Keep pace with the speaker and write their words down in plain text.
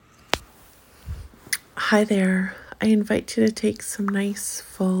Hi there. I invite you to take some nice,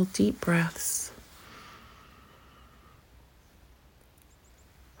 full, deep breaths.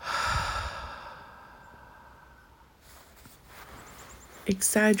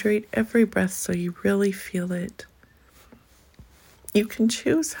 Exaggerate every breath so you really feel it. You can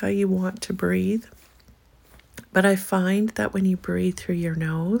choose how you want to breathe, but I find that when you breathe through your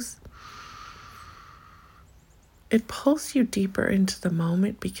nose, it pulls you deeper into the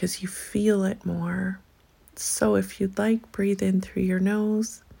moment because you feel it more. So if you'd like, breathe in through your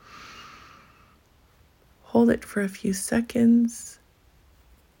nose, hold it for a few seconds,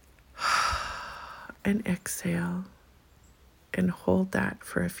 and exhale, and hold that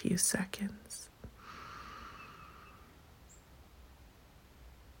for a few seconds.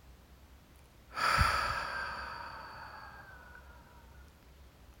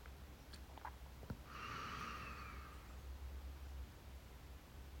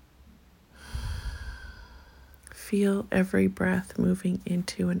 Feel every breath moving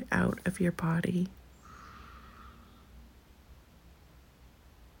into and out of your body.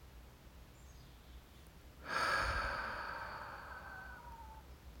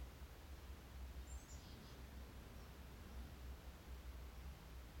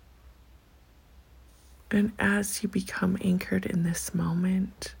 And as you become anchored in this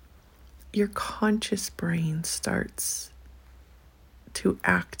moment, your conscious brain starts to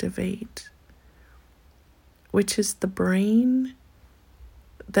activate, which is the brain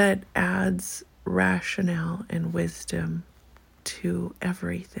that adds rationale and wisdom to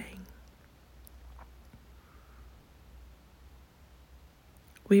everything.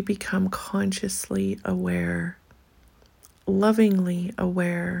 We become consciously aware, lovingly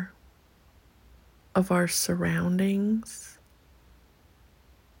aware of our surroundings.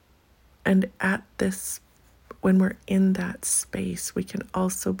 And when we're in that space, we can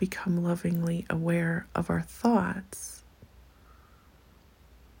also become lovingly aware of our thoughts.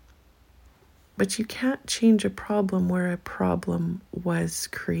 But you can't change a problem where a problem was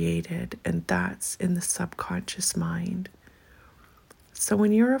created, and that's in the subconscious mind. So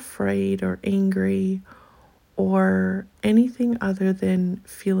when you're afraid or angry or anything other than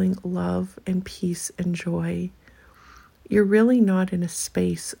feeling love and peace and joy, you're really not in a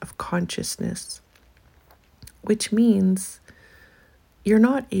space of consciousness, which means you're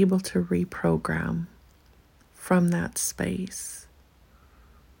not able to reprogram from that space.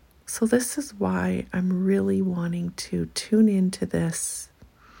 So this is why I'm really wanting to tune into this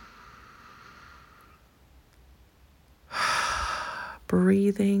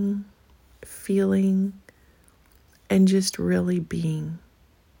breathing, feeling, and just really being.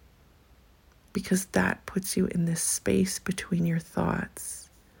 Because that puts you in this space between your thoughts.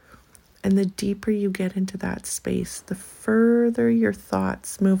 And the deeper you get into that space, the further your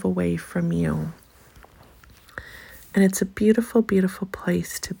thoughts move away from you. And it's a beautiful, beautiful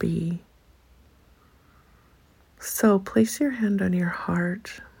place to be. So place your hand on your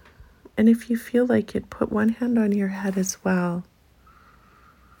heart. And if you feel like it, put one hand on your head as well.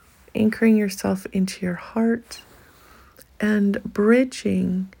 Anchoring yourself into your heart and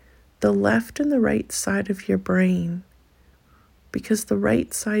bridging the left and the right side of your brain. Because the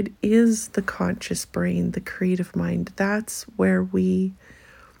right side is the conscious brain, the creative mind. That's where we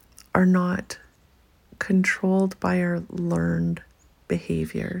are not controlled by our learned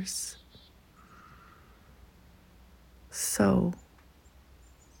behaviors. So,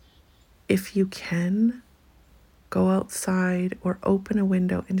 if you can, go outside or open a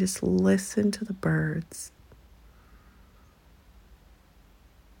window and just listen to the birds.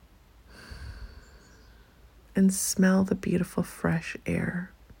 And smell the beautiful fresh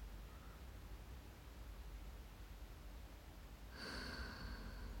air.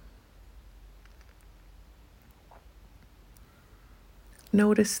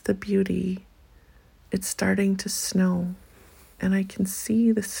 Notice the beauty. It's starting to snow, and I can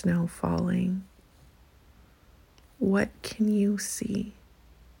see the snow falling. What can you see?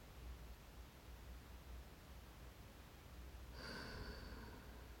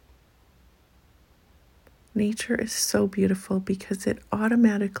 Nature is so beautiful because it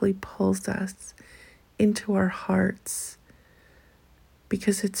automatically pulls us into our hearts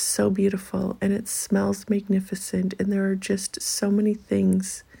because it's so beautiful and it smells magnificent, and there are just so many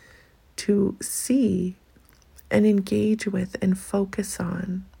things to see and engage with and focus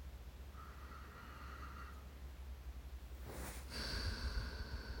on.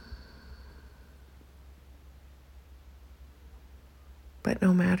 But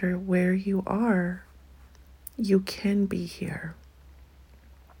no matter where you are, you can be here.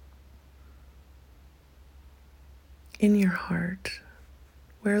 In your heart,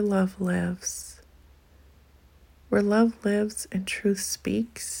 where love lives, where love lives and truth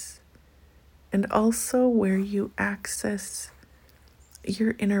speaks, and also where you access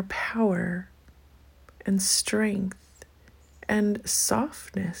your inner power and strength and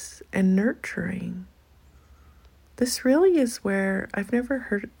softness and nurturing. This really is where I've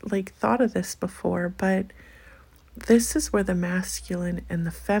never thought of this before, but this is where the masculine and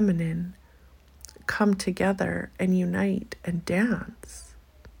the feminine come together and unite and dance.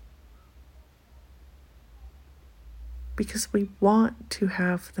 Because we want to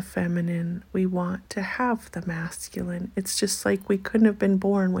have the feminine, we want to have the masculine. It's just like we couldn't have been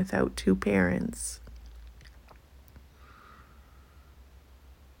born without two parents.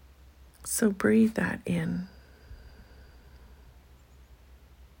 So breathe that in.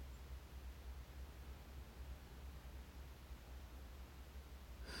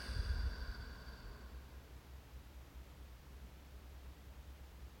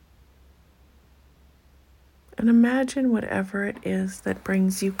 And imagine whatever it is that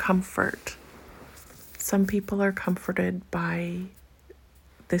brings you comfort. Some people are comforted by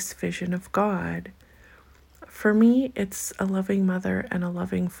this vision of God. For me, it's a loving mother and a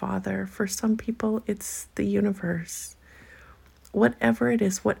loving father. For some people, it's the universe. Whatever it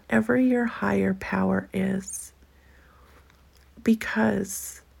is, whatever your higher power is,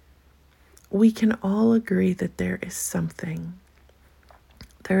 because we can all agree that there is something.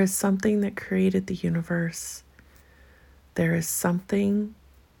 There is something that created the universe. There is something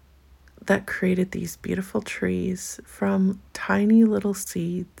that created these beautiful trees from tiny little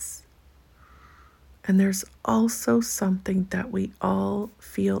seeds. And there's also something that we all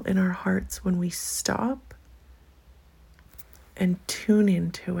feel in our hearts when we stop and tune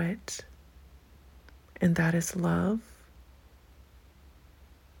into it. And that is love,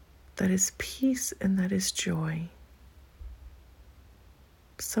 that is peace, and that is joy.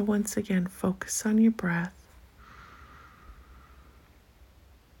 So once again, focus on your breath.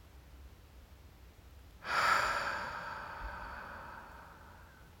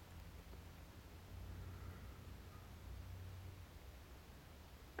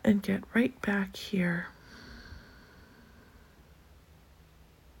 And get right back here.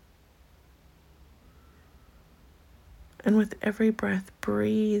 And with every breath,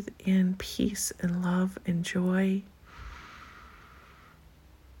 breathe in peace and love and joy.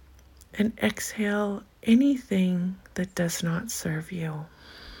 And exhale anything that does not serve you.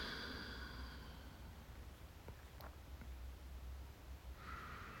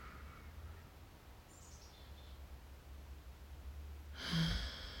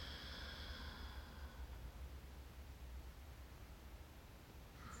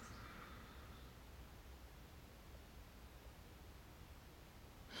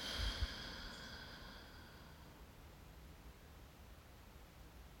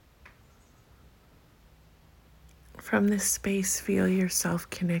 From this space, feel yourself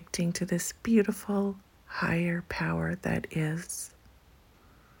connecting to this beautiful higher power that is.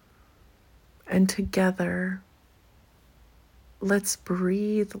 And together, let's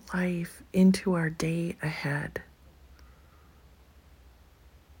breathe life into our day ahead.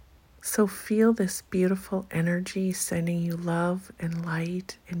 So feel this beautiful energy sending you love and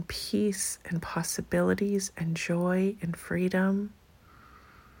light and peace and possibilities and joy and freedom.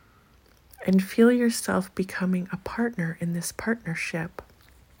 And feel yourself becoming a partner in this partnership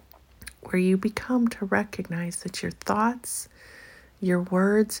where you become to recognize that your thoughts, your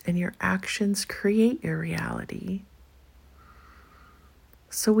words, and your actions create your reality.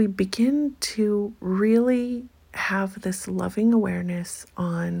 So we begin to really have this loving awareness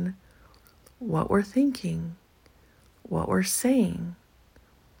on what we're thinking, what we're saying,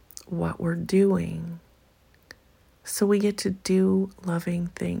 what we're doing. So we get to do loving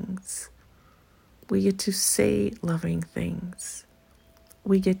things. We get to say loving things.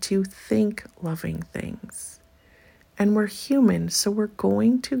 We get to think loving things. And we're human, so we're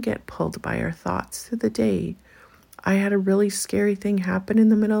going to get pulled by our thoughts through the day. I had a really scary thing happen in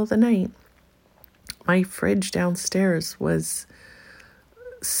the middle of the night. My fridge downstairs was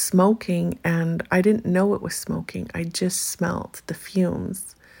smoking, and I didn't know it was smoking. I just smelled the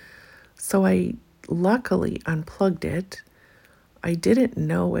fumes. So I luckily unplugged it. I didn't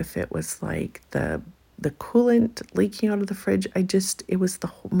know if it was like the coolant leaking out of the fridge. It was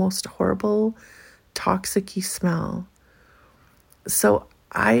the most horrible, toxic-y smell. So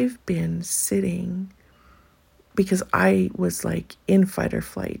I've been sitting because I was like in fight or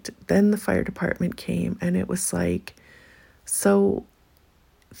flight. Then the fire department came and it was like, so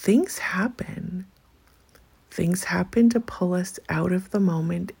things happen. Things happen to pull us out of the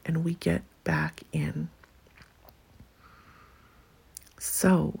moment and we get back in.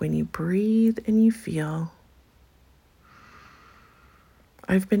 So when you breathe and you feel,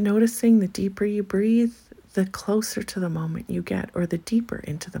 I've been noticing the deeper you breathe, the closer to the moment you get, or the deeper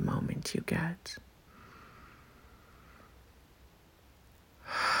into the moment you get.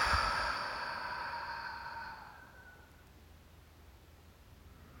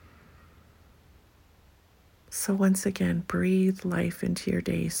 So once again, breathe life into your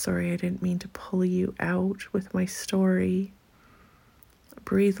day. Sorry, I didn't mean to pull you out with my story.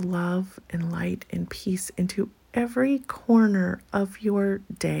 Breathe love and light and peace into every corner of your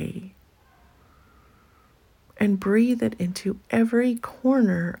day. And breathe it into every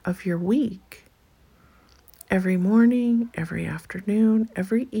corner of your week. Every morning, every afternoon,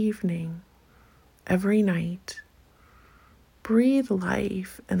 every evening, every night. Breathe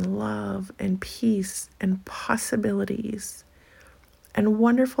life and love and peace and possibilities and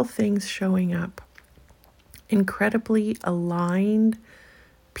wonderful things showing up. Incredibly aligned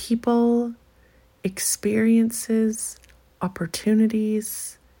people, experiences,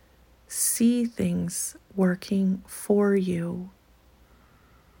 opportunities. See things working for you.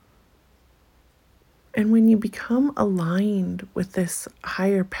 And when you become aligned with this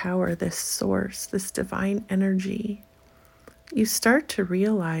higher power, this source, this divine energy, you start to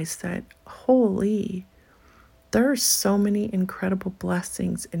realize that, holy, there are so many incredible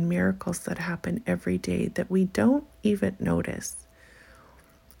blessings and miracles that happen every day that we don't even notice.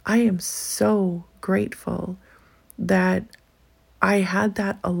 I am so grateful that I had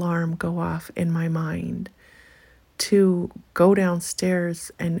that alarm go off in my mind to go downstairs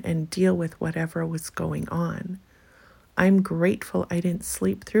and deal with whatever was going on. I'm grateful I didn't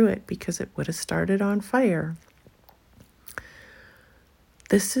sleep through it because it would have started on fire.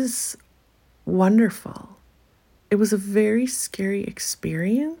 This is wonderful. It was a very scary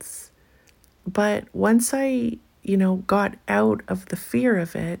experience, but once I, got out of the fear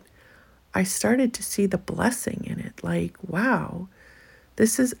of it, I started to see the blessing in it. Like, wow,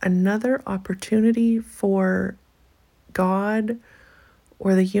 this is another opportunity for God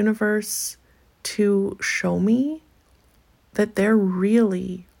or the universe to show me that they're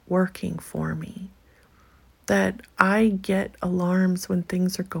really working for me, that I get alarms when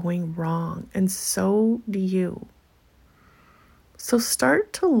things are going wrong, and so do you. So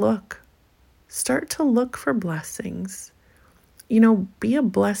start to look for blessings. Be a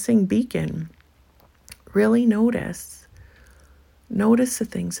blessing beacon. Really notice the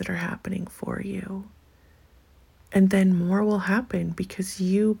things that are happening for you. And then more will happen because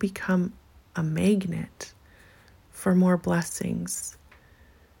you become a magnet for more blessings.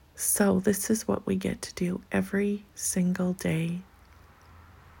 So this is what we get to do every single day.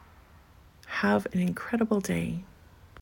 Have an incredible day.